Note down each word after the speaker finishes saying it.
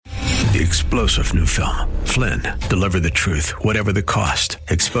The explosive new film, Flynn, deliver the truth, whatever the cost,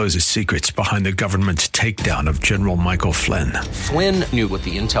 exposes secrets behind the government's takedown of General Michael Flynn. Flynn knew what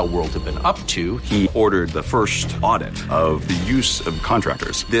the intel world had been up to. He ordered the first audit of the use of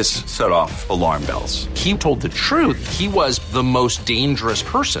contractors. This set off alarm bells. He told the truth. He was the most dangerous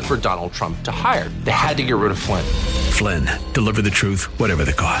person for Donald Trump to hire. They had to get rid of Flynn. Flynn, deliver the truth, whatever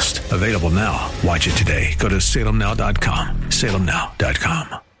the cost. Available now. Watch it today. Go to salemnow.com.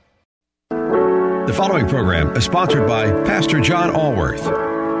 salemnow.com. The following program is sponsored by Pastor John Allworth.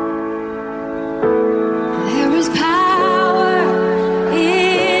 There is power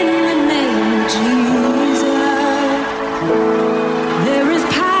in the name of Jesus. There is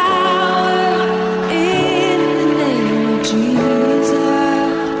power in the name of Jesus.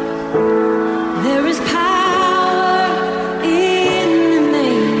 There is power in the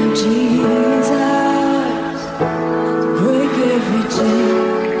name of Jesus. Break every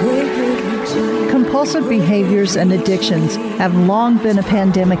chain, break every chain. Compulsive behaviors and addictions have long been a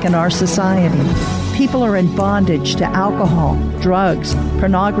pandemic in our society. People are in bondage to alcohol, drugs,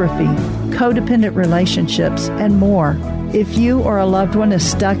 pornography, codependent relationships, and more. If you or a loved one is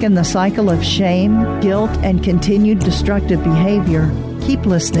stuck in the cycle of shame, guilt, and continued destructive behavior, keep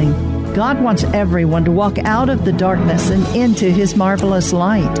listening. God wants everyone to walk out of the darkness and into His marvelous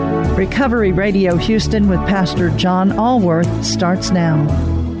light. Recovery Radio Houston with Pastor John Allworth starts now.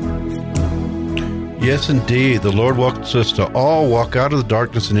 Yes, indeed. The Lord wants us to all walk out of the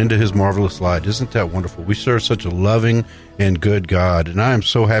darkness and into His marvelous light. Isn't that wonderful? We serve such a loving and good God, and I am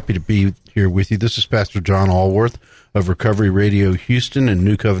so happy to be here with you. This is Pastor John Allworth of Recovery Radio Houston and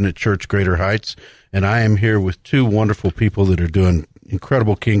New Covenant Church Greater Heights, and I am here with two wonderful people that are doing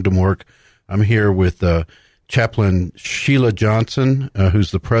incredible kingdom work. I'm here with Chaplain Sheila Johnson,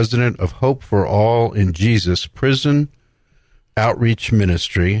 who's the president of Hope for All in Jesus Prison Outreach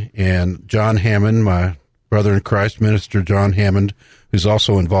Ministry, and John Hammond, my brother in Christ, Minister John Hammond, who's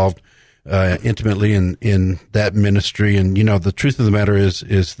also involved intimately in that ministry. And, you know, the truth of the matter is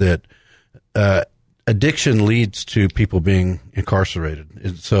that addiction leads to people being incarcerated.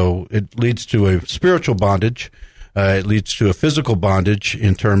 And so it leads to a spiritual bondage. It leads to a physical bondage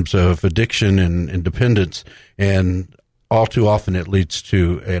in terms of addiction and dependence. And all too often it leads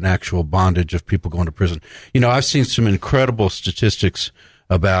to an actual bondage of people going to prison. You know, I've seen some incredible statistics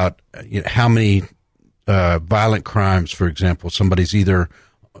about how many violent crimes, for example, somebody's either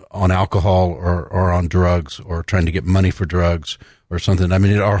on alcohol or on drugs or trying to get money for drugs or something. I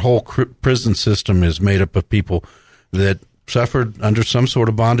mean, our whole prison system is made up of people that suffered under some sort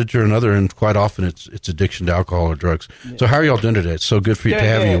of bondage or another, and quite often it's addiction to alcohol or drugs. Yeah. So how are y'all doing today? It's so good for you to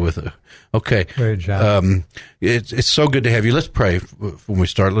have you with us. Okay. Great job. It's so good to have you. Let's pray when we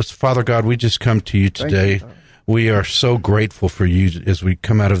start. Father God, we just come to you today. We are so grateful for you as we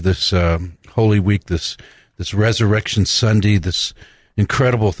come out of this Holy Week, this Resurrection Sunday, this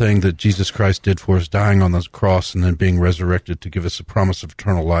incredible thing that Jesus Christ did for us, dying on the cross and then being resurrected to give us a promise of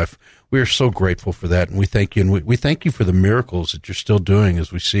eternal life. We are so grateful for that, and we thank you. And we thank you for the miracles that you're still doing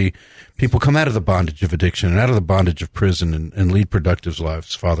as we see people come out of the bondage of addiction and out of the bondage of prison and lead productive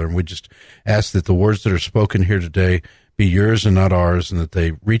lives, Father. And we just ask that the words that are spoken here today be yours and not ours, and that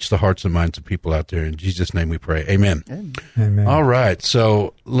they reach the hearts and minds of people out there. In Jesus' name we pray. Amen. Amen. All right,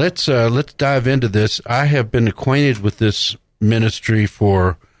 so let's dive into this. I have been acquainted with this ministry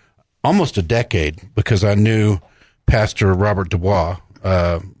for almost a decade because I knew Pastor Robert Dubois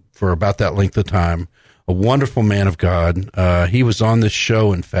for about that length of time, a wonderful man of God. He was on this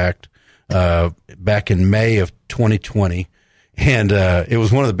show, in fact, back in May of 2020, and it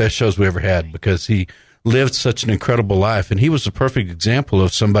was one of the best shows we ever had because he lived such an incredible life, and he was a perfect example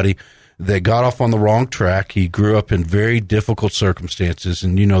of somebody that got off on the wrong track. He grew up in very difficult circumstances,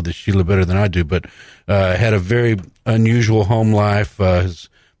 and you know this, Sheila, better than I do, but had a very unusual home life. His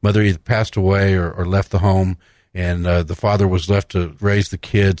mother either passed away or left the home, and the father was left to raise the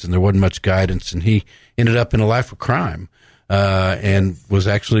kids, and there wasn't much guidance, and he ended up in a life of crime and was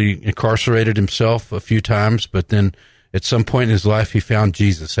actually incarcerated himself a few times, but then at some point in his life, he found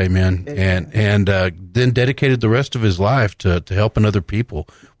Jesus, amen, and then dedicated the rest of his life to helping other people,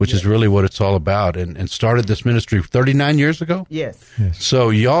 which is really what it's all about, and started this ministry 39 years ago? Yes. So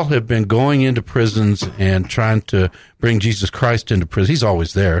y'all have been going into prisons and trying to bring Jesus Christ into prison. He's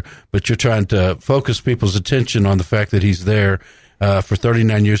always there, but you're trying to focus people's attention on the fact that he's there for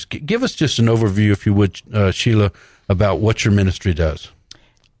 39 years. Give us just an overview, if you would, Sheila, about what your ministry does.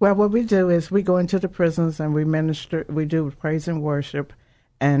 Well, what we do is we go into the prisons and we minister. We do praise and worship,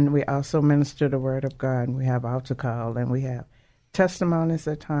 and we also minister the Word of God. And we have altar call, and we have testimonies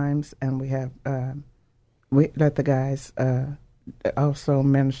at times, and we have we let the guys also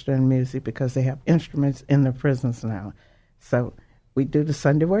minister in music because they have instruments in the prisons now. So we do the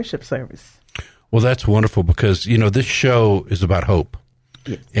Sunday worship service. Well, that's wonderful because, this show is about hope.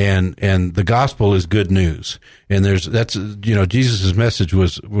 Yes. And the gospel is good news. And Jesus' message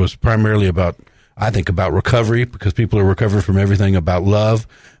was primarily about recovery, because people are recovering from everything, about love,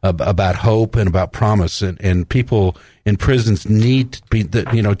 about hope, and about promise. And people in prisons need to be,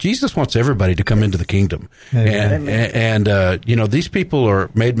 Jesus wants everybody to come into the kingdom. Amen. And these people are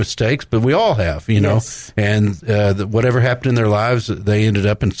made mistakes, but we all have, Yes. and whatever happened in their lives, they ended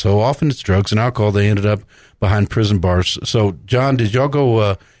up, and so often it's drugs and alcohol, they ended up behind prison bars. So, John, did y'all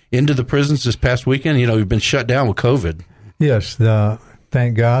go into the prisons this past weekend? You've been shut down with COVID. Yes,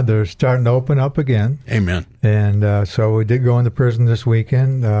 thank God they're starting to open up again. Amen. And so we did go into prison this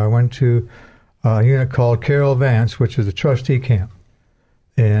weekend. I went to a unit called Carroll Vance, which is a trustee camp.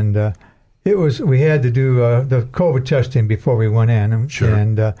 And we had to do the COVID testing before we went in. Sure.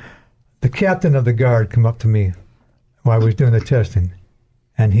 And the captain of the guard came up to me while I was doing the testing.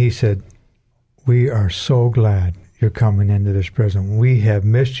 And he said, "We are so glad you're coming into this prison. We have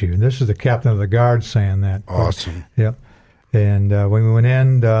missed you." And this is the captain of the guard saying that. Awesome. Yep. And when we went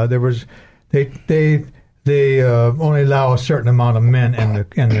in, there was they only allow a certain amount of men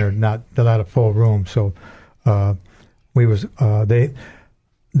in there, not a full room. So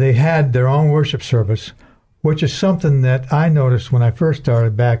they had their own worship service, which is something that I noticed when I first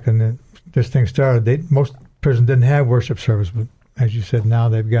started back and this thing started. Most prisons didn't have worship service, but as you said, now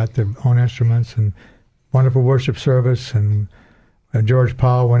they've got their own instruments and wonderful worship service. And George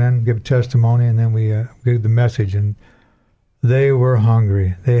Powell went in, gave a testimony, and then we gave the message. And they were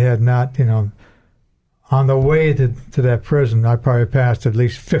hungry. They had not, on the way to that prison, I probably passed at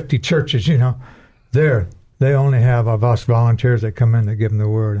least 50 churches, There, they only have of us volunteers that come in to give them the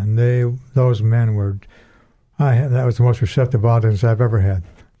word. And those men that was the most receptive audience I've ever had.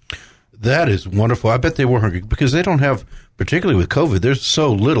 That is wonderful. I bet they were hungry because they don't have, particularly with COVID, there's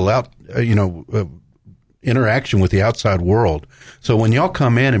so little interaction with the outside world. So when y'all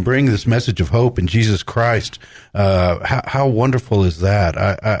come in and bring this message of hope in Jesus Christ, how wonderful is that?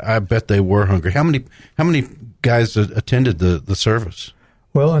 I bet they were hungry. How many guys attended the service?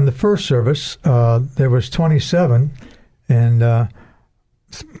 Well, in the first service, there was 27, and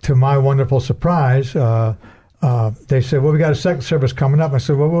to my wonderful surprise, they said, "Well, we got a second service coming up." I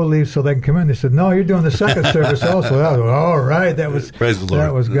said, "Well, we'll leave so they can come in." They said, "No, you're doing the second service also." I was, all right, Praise the Lord.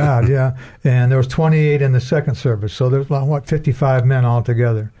 That was God, yeah. And there was 28 in the second service, so there's 55 men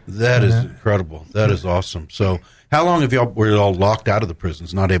altogether. That is incredible. That is awesome. So, how long were you all locked out of the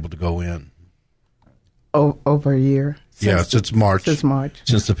prisons, not able to go in? Over a year. Since March. Since March.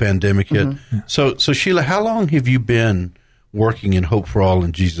 Since the pandemic hit. Mm-hmm. So Sheila, how long have you been working in Hope for All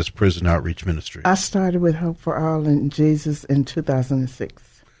in Jesus Prison Outreach Ministry? I started with Hope for All in Jesus in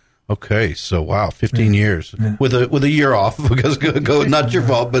 2006. Okay, so wow, 15 years with a year off because not your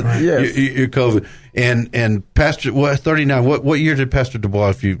fault, but Yes. your COVID and Pastor 39. What year did Pastor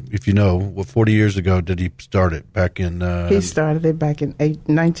Dubois, if you know, 40 years ago did he start it back in? He started it back in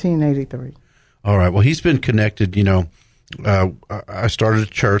 1983. All right, well he's been connected. I started a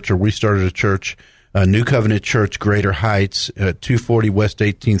church, or we started a church. New Covenant Church, Greater Heights, 240 West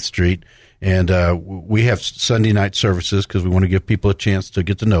 18th Street. And we have Sunday night services because we want to give people a chance to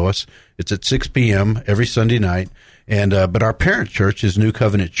get to know us. It's at 6 p.m. every Sunday night. And but our parent church is New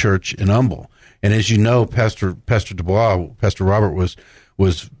Covenant Church in Humble. And as you know, Pastor Dubois, Pastor Robert was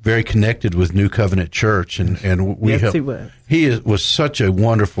very connected with New Covenant Church, and we yes, he was. He was such a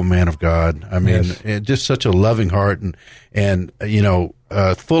wonderful man of God. I mean, just such a loving heart, and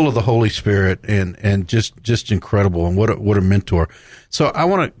full of the Holy Spirit, and just incredible, and what a mentor. So I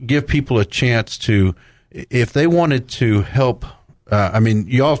want to give people a chance to, if they wanted to help.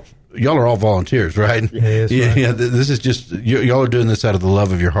 Y'all are all volunteers, right? Yes, right. Yeah. This is just y'all are doing this out of the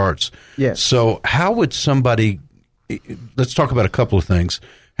love of your hearts. Yes. So how would somebody? Let's talk about a couple of things.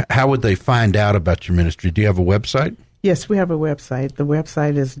 How would they find out about your ministry? Do you have a website? Yes, we have a website. The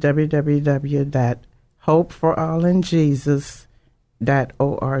website is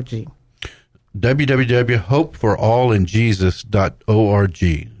www.hopeforoullinjesus.org.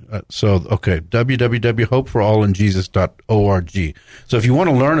 www.hopeforoullinjesus.org. www.hopeforoullinjesus.org. So if you want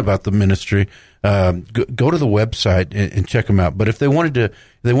to learn about the ministry, go to the website and check them out. But if they wanted to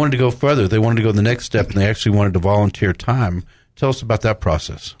go further, they wanted to go the next step, and they actually wanted to volunteer time. Tell us about that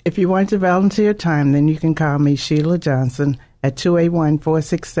process. If you want to volunteer time, then you can call me, Sheila Johnson, at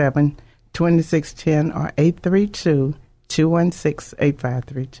 281-467-2610 or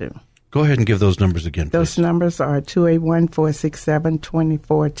 832-216-8532. Go ahead and give those numbers again, please. Those numbers are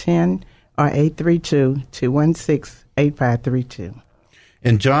 281-467-2410 or 832-216-8532. 8532.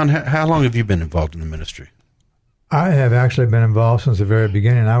 And John, how long have you been involved in the ministry? I have actually been involved since the very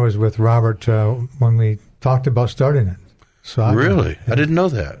beginning. I was with Robert when we talked about starting it. So I didn't know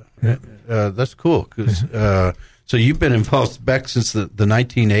that. Yeah. That's cool. 'Cause, so you've been involved back since the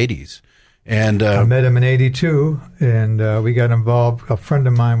 1980s. And I met him in 82, and we got involved. A friend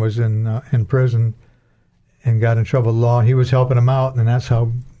of mine was in prison and got in trouble with the law. He was helping him out, and that's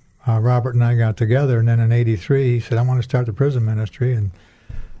how Robert and I got together. And then in 83, he said, I want to start the prison ministry. And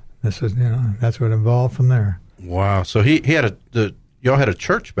this is, that's what involved from there. Wow. So he had y'all had a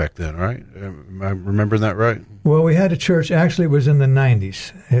church back then, right? Am I remembering that right? Well, we had a church. Actually, it was in the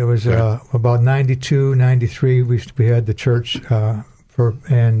 90s. It was about 92, 93. We had the church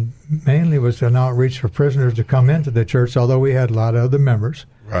and mainly was an outreach for prisoners to come into the church, although we had a lot of other members.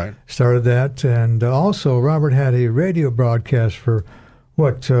 Right. Started that. And also, Robert had a radio broadcast for,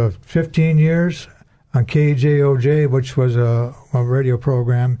 15 years on KJOJ, which was a radio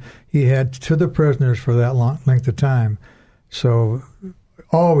program he had to the prisoners for that long length of time. So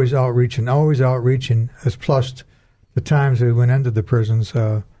always outreaching, as plus the times we went into the prisons.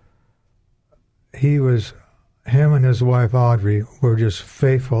 Him and his wife Audrey were just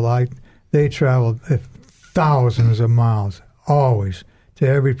faithful. They traveled thousands of miles, always, to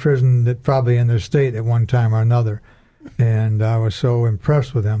every prison that probably in their state at one time or another. And I was so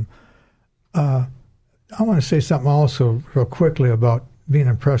impressed with them. I want to say something also real quickly about being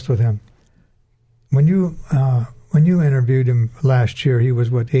impressed with him. When you interviewed him last year, he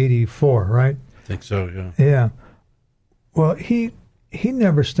was 84, right? I think so, yeah. Yeah. Well, he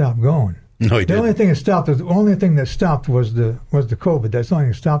never stopped going. No, he didn't. The only thing that stopped was the COVID. That's the only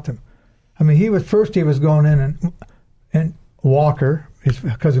thing that stopped him. I mean, he was going in and walker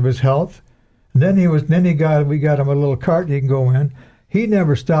because of his health. And then we got him a little cart he can go in. He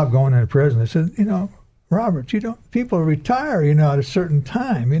never stopped going into prison. I said, Robert, people retire, at a certain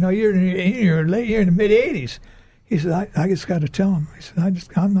time. You're in the mid 80s. He said, I just got to tell him. He said,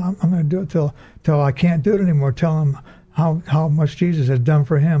 I'm going to do it till I can't do it anymore. Tell him how much Jesus has done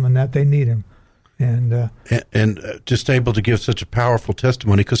for him and that they need him. And just able to give such a powerful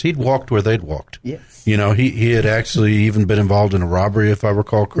testimony because he'd walked where they'd walked. Yes. He had actually even been involved in a robbery, if I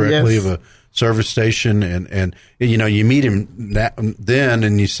recall correctly, yes, of a service station. And you meet him then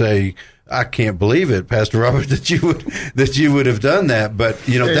and you say, I can't believe it, Pastor Robert, that you would have done that. But,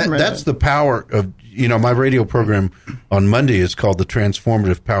 that's the power of, my radio program on Monday is called The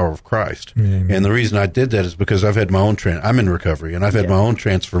Transformative Power of Christ. Amen. And the reason I did that is because I've had my own, I'm in recovery, and I've had my own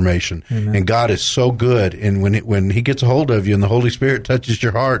transformation. Amen. And God is so good. And when he gets a hold of you and the Holy Spirit touches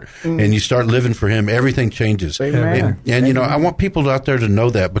your heart and you start living for him, everything changes. Amen. And I want people out there to know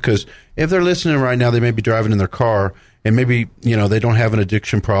that, because if they're listening right now, they may be driving in their car and maybe, they don't have an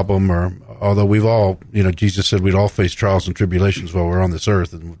addiction problem, or although we've all, Jesus said we'd all face trials and tribulations while we're on this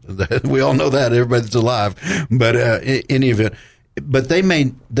earth. And we all know that, everybody that's alive. But any of it, but they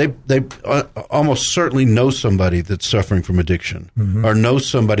almost certainly know somebody that's suffering from addiction, or know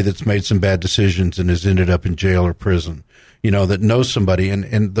somebody that's made some bad decisions and has ended up in jail or prison, that knows somebody.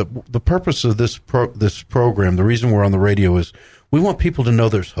 And the purpose of this program, the reason we're on the radio, is we want people to know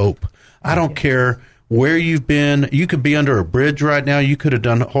there's hope. I don't care where you've been. You could be under a bridge right now. You could have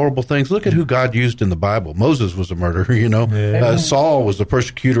done horrible things. Look at who God used in the Bible. Moses was a murderer, Saul was a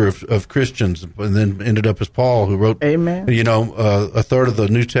persecutor of Christians, and then ended up as Paul, who wrote, a third of the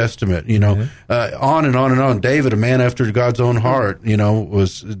New Testament, on and on and on. David, a man after God's own heart,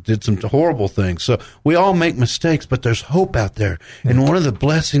 did some horrible things. So we all make mistakes, but there's hope out there. And one of the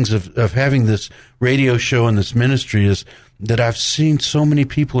blessings of having this radio show and this ministry is that I've seen so many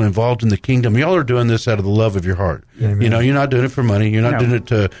people involved in the kingdom. Y'all are doing this out of the love of your heart. Amen. You're not doing it for money. You're not doing it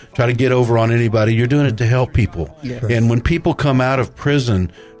to try to get over on anybody. You're doing it to help people. Yes. And when people come out of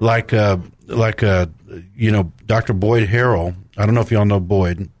prison, like Dr. Boyd Harrell, I don't know if y'all know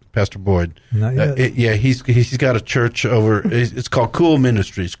Boyd, Pastor Boyd. Not yet. He's got a church over. It's called Cool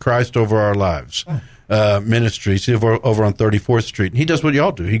Ministries, Christ Over Our Lives. Ministries over on 34th Street. And he does what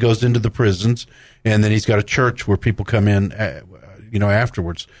y'all do. He goes into the prisons, and then he's got a church where people come in,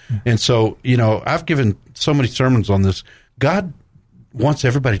 afterwards. And so, I've given so many sermons on this. God wants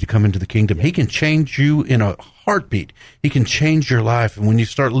everybody to come into the kingdom. He can change you in a heartbeat. He can change your life. And when you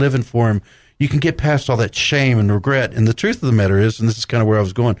start living for him, you can get past all that shame and regret. And the truth of the matter is, and this is kind of where I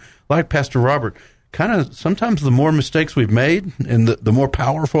was going, like Pastor Robert, kind of sometimes the more mistakes we've made and the more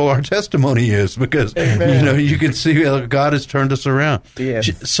powerful our testimony is, because, you can see how God has turned us around.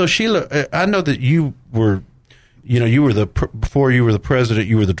 Yes. So Sheila, I know that you were, before you were the president,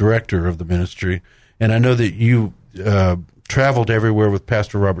 you were the director of the ministry. And I know that you traveled everywhere with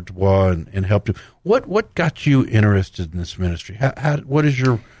Pastor Robert Dubois and helped him. What got you interested in this ministry? What is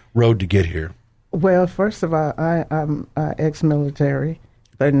your road to get here? Well, first of all, I'm ex-military,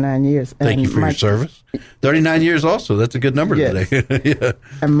 39 years. Thank you for your service. 39 years also. That's a good number today. Yeah.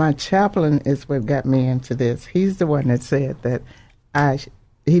 And my chaplain is what got me into this. He's the one that said that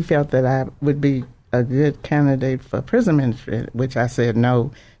he felt that I would be a good candidate for prison ministry, which I said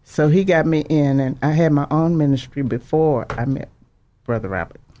no. So he got me in, and I had my own ministry before I met Brother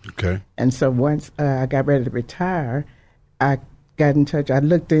Robert. Okay. And so once I got ready to retire, I got in touch. I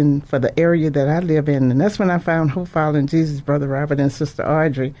looked in for the area that I live in, and that's when I found Hope Following Jesus, Brother Robert and Sister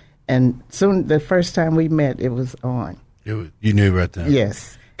Audrey. And soon, the first time we met, it was on. You knew right then.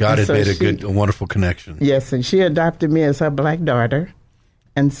 Yes. God had made a wonderable connection. Yes, and she adopted me as her black daughter,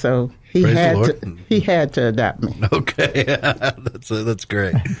 and so he had to adopt me. Okay, that's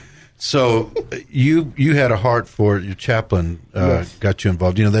great. So you had a heart for it. Your chaplain Yes. got you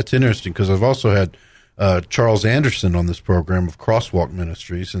involved. You know, that's interesting because I've also had Charles Anderson on this program of Crosswalk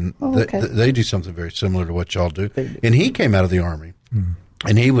Ministries, and they do something very similar to what y'all do. And he came out of the Army. Mm.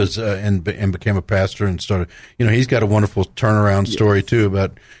 And he was and became a pastor and started. You know, he's got a wonderful turnaround story too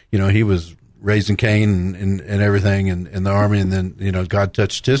about, you know, he was raising Cain and everything in the Army, and then, you know, God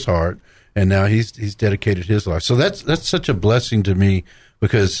touched his heart, and now he's dedicated his life. So that's such a blessing to me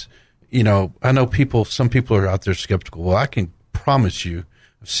because, you know, I know some people are out there skeptical. Well, I can promise you,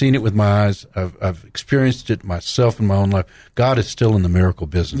 I've seen it with my eyes. I've experienced it myself in my own life. God is still in the miracle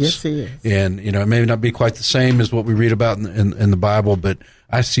business. Yes, He is. And, you know, it may not be quite the same as what we read about in the Bible, but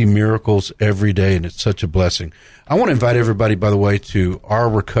I see miracles every day, and it's such a blessing. I want to invite everybody, by the way, to our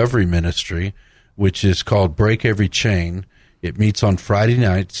recovery ministry, which is called Break Every Chain. It meets on Friday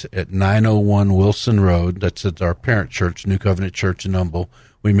nights at 901 Wilson Road. That's at our parent church, New Covenant Church in Humble.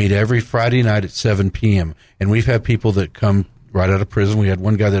 We meet every Friday night at 7 p.m., and we've had people that come right out of prison. We had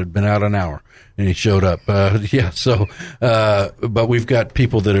one guy that had been out an hour, and he showed up. But we've got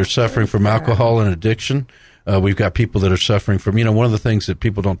people that are suffering from alcohol and addiction. We've got people that are suffering from, you know, one of the things that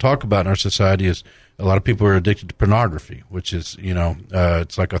people don't talk about in our society is a lot of people are addicted to pornography, which is, you know,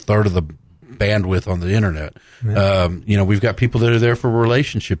 it's like a third of the bandwidth on the internet. Yeah. You know, we've got people that are there for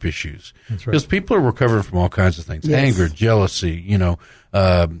relationship issues. That's right. Because people are recovering from all kinds of things. Yes. Anger, jealousy, you know,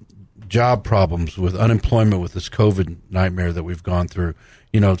 job problems, with unemployment, with this COVID nightmare that we've gone through.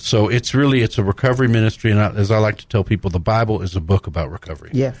 You know, so it's a recovery ministry, and as I like to tell people, the Bible is a book about recovery.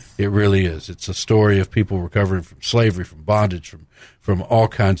 Yes. It really is. It's a story of people recovering from slavery, from bondage, from all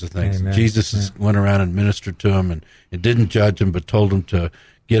kinds of things. Amen. Jesus went around and ministered to them and didn't judge them, but told them to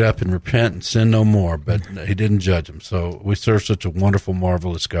get up and repent and sin no more, but he didn't judge them. So we serve such a wonderful,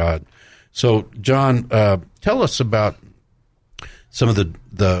 marvelous God. So, John, tell us about some of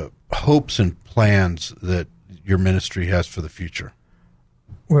the hopes and plans that your ministry has for the future.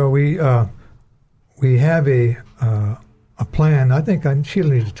 Well, we have a plan. I think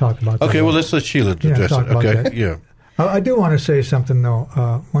Sheila needs to talk about that. Okay, well, let's let Sheila address it. Okay, that. Yeah. I do want to say something, though.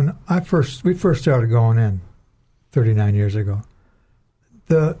 When we first started going in 39 years ago,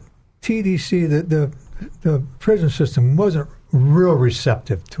 the TDC, the prison system wasn't real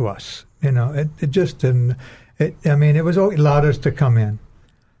receptive to us. You know, it just didn't. It allowed us to come in.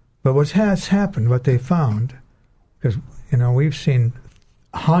 But what has happened, what they found, because, you know, we've seen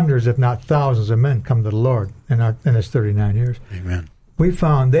hundreds, if not thousands, of men come to the Lord in its 39 years. Amen. We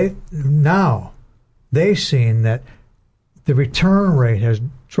found they've seen that the return rate has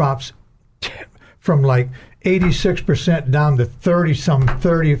dropped from like 86% down to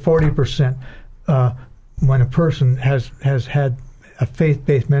 40% when a person has had a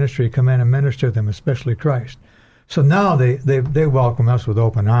faith-based ministry come in and minister to them, especially Christ. So now they welcome us with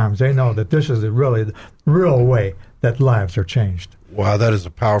open arms. They know that this is the real way that lives are changed. Wow, that is a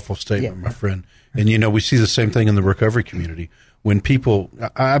powerful statement, my friend. And, you know, we see the same thing in the recovery community. When people,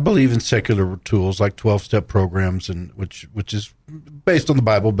 I believe in secular tools like 12-step programs, and which is based on the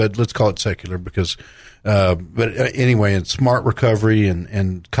Bible, but let's call it secular because, but anyway, and smart recovery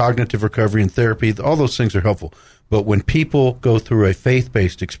and cognitive recovery and therapy, all those things are helpful. But when people go through a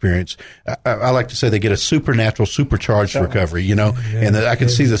faith-based experience, I like to say they get a supernatural, supercharged recovery, you know, and I can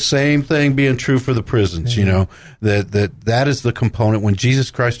see the same thing being true for the prisons, you know, that is the component. When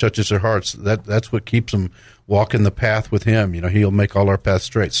Jesus Christ touches their hearts, that's what keeps them walking the path with Him. You know, He'll make all our paths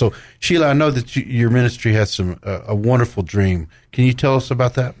straight. So, Sheila, I know that your ministry has a wonderful dream. Can you tell us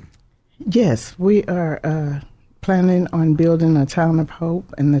about that? Yes, we are planning on building a Town of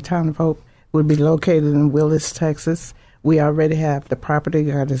Hope, and the Town of Hope will be located in Willis, Texas. We already have the property.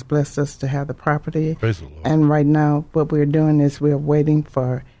 God has blessed us to have the property. Praise the Lord. And right now, what we're doing is we're waiting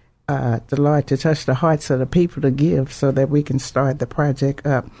for the Lord to touch the hearts of the people to give so that we can start the project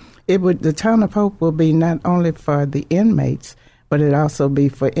up. The Town of Hope will be not only for the inmates, but it also be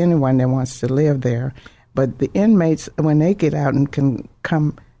for anyone that wants to live there. But the inmates, when they get out and can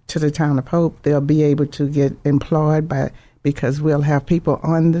come to the Town of Hope, they'll be able to get employed because we'll have people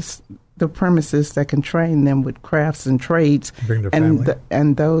on the premises that can train them with crafts and trades, bring their family.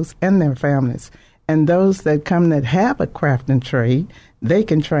 and those and their families. And those that come that have a craft and trade, they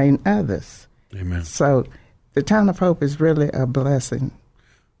can train others. Amen. So the Town of Hope is really a blessing.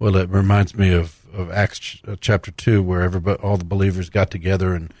 Well, it reminds me of Acts chapter 2, where all the believers got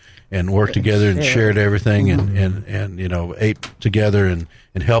together and worked together and shared everything and ate together and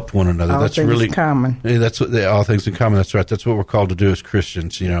helped one another. All that's things really common. That's what all things in common. That's right. That's what we're called to do as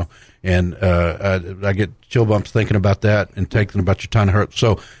Christians, And I get chill bumps thinking about that and thinking about your Town of Hope.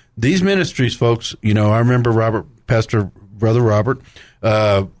 So these ministries, folks, I remember Brother Robert,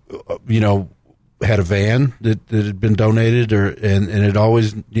 had a van that had been donated and it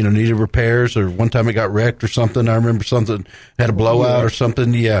always, needed repairs, or one time it got wrecked or something. I remember something had a blowout or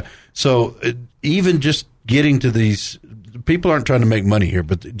something. Yeah. So even just getting to these, people aren't trying to make money here,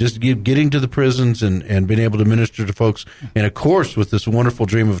 but just getting to the prisons and being able to minister to folks. And of course, with this wonderful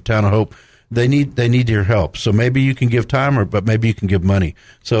dream of a Town of Hope, they need your help. So maybe you can give time, but maybe you can give money.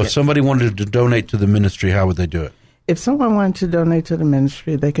 So if somebody wanted to donate to the ministry, how would they do it? If someone wanted to donate to the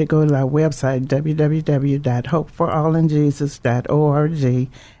ministry, they could go to our website, www.hopeforolandjesus.org,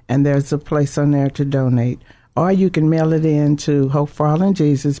 and there's a place on there to donate. Or you can mail it in to Hope for All in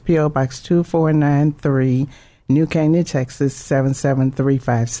Jesus, P.O. Box 2493, New Caney, Texas,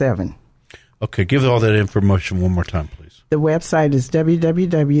 77357. Okay, give all that information one more time, please. The website is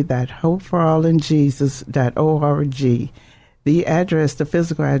www.hopeforolandjesus.org. The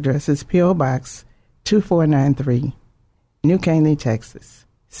physical address is P.O. Box 2493, New Caney, Texas,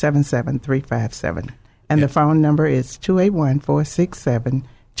 77357. And the phone number is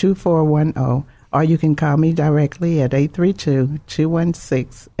 281-467-2410, or you can call me directly at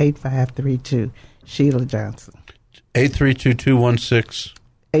 832-216-8532. Sheila Johnson. 832-216?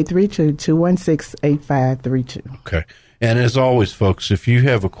 832-216-8532. Okay. And as always, folks, if you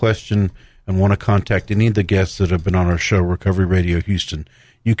have a question and want to contact any of the guests that have been on our show, Recovery Radio Houston,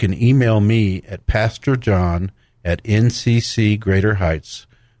 you can email me at pastorjohn@NCC Greater Heights,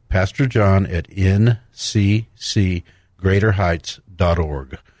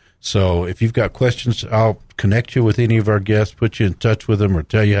 pastorjohn@nccgreaterheights.org. So if you've got questions, I'll connect you with any of our guests, put you in touch with them, or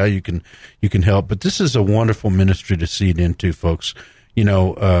tell you how you can help. But this is a wonderful ministry to seed into, folks.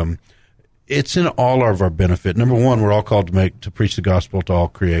 It's in all of our benefit. Number one, we're all called to preach the gospel to all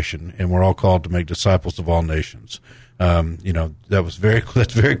creation, and we're all called to make disciples of all nations. That's very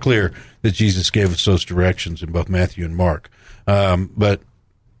clear that Jesus gave us those directions in both Matthew and Mark. But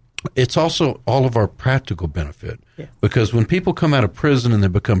it's also all of our practical benefit, because when people come out of prison and they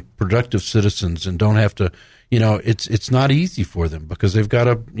become productive citizens and don't have to, it's not easy for them, because they've got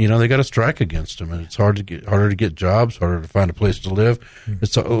to strike against them, and it's harder to get jobs, harder to find a place to live.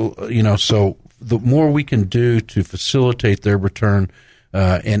 It's so the more we can do to facilitate their return.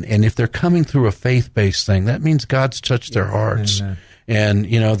 And if they're coming through a faith-based thing, that means God's touched their hearts. Amen. And,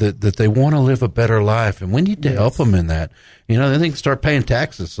 that they want to live a better life. And we need to help them in that. Then they can start paying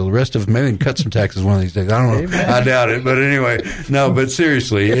taxes. So the rest of them, maybe can cut some taxes one of these days. I don't know. Amen. I doubt it. But anyway, but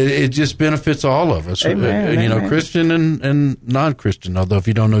seriously, it just benefits all of us. Amen. Christian and non-Christian. Although if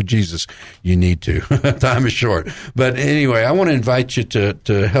you don't know Jesus, you need to. Time is short. But anyway, I want to invite you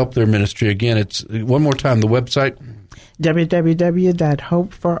to help their ministry. Again, it's one more time, the website,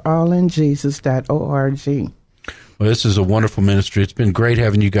 www.hopeforolandjesus.org. Well, this is a wonderful ministry. It's been great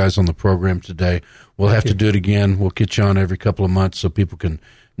having you guys on the program today. We'll have to do it again. We'll get you on every couple of months so people can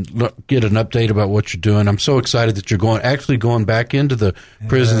get an update about what you're doing. I'm so excited that you're going back into the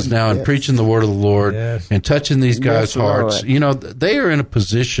prisons now and preaching the word of the Lord and touching these guys' hearts. Lord. They are in a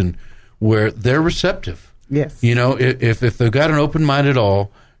position where they're receptive. Yes. If they've got an open mind at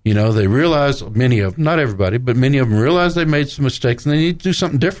all, they realize, many of them, not everybody, but many of them realize they made some mistakes and they need to do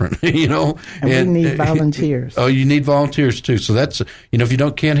something different, And we need volunteers. Oh, you need volunteers too. So that's, if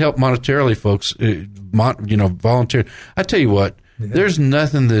you can't help monetarily, folks, volunteer. I tell you what, there's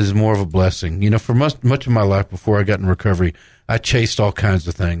nothing that is more of a blessing. For much of my life before I got in recovery, I chased all kinds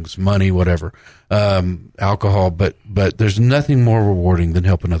of things, money, whatever, alcohol, but there's nothing more rewarding than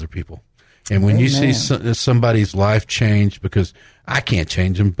helping other people. And when you see somebody's life change, because I can't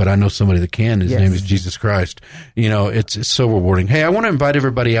change them, but I know somebody that can. His name is Jesus Christ. It's so rewarding. Hey, I want to invite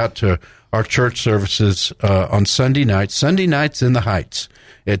everybody out to our church services on Sunday nights in the Heights.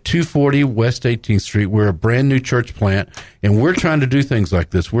 at 240 West 18th Street. We're a brand new church plant, and we're trying to do things like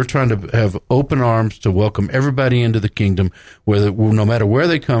this. We're trying to have open arms to welcome everybody into the kingdom, no matter where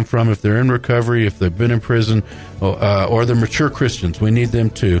they come from, if they're in recovery, if they've been in prison, or they're mature Christians. We need them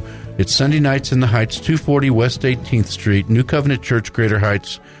too. It's Sunday nights in the Heights, 240 West 18th Street, New Covenant Church, Greater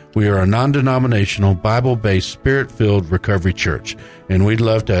Heights. We are a non-denominational, Bible-based, Spirit-filled recovery church, and we'd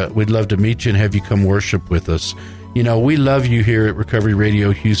love to meet you and have you come worship with us. You know, we love you here at Recovery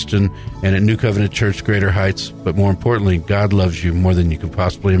Radio Houston and at New Covenant Church, Greater Heights, but more importantly, God loves you more than you can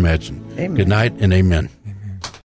possibly imagine. Amen. Good night and amen.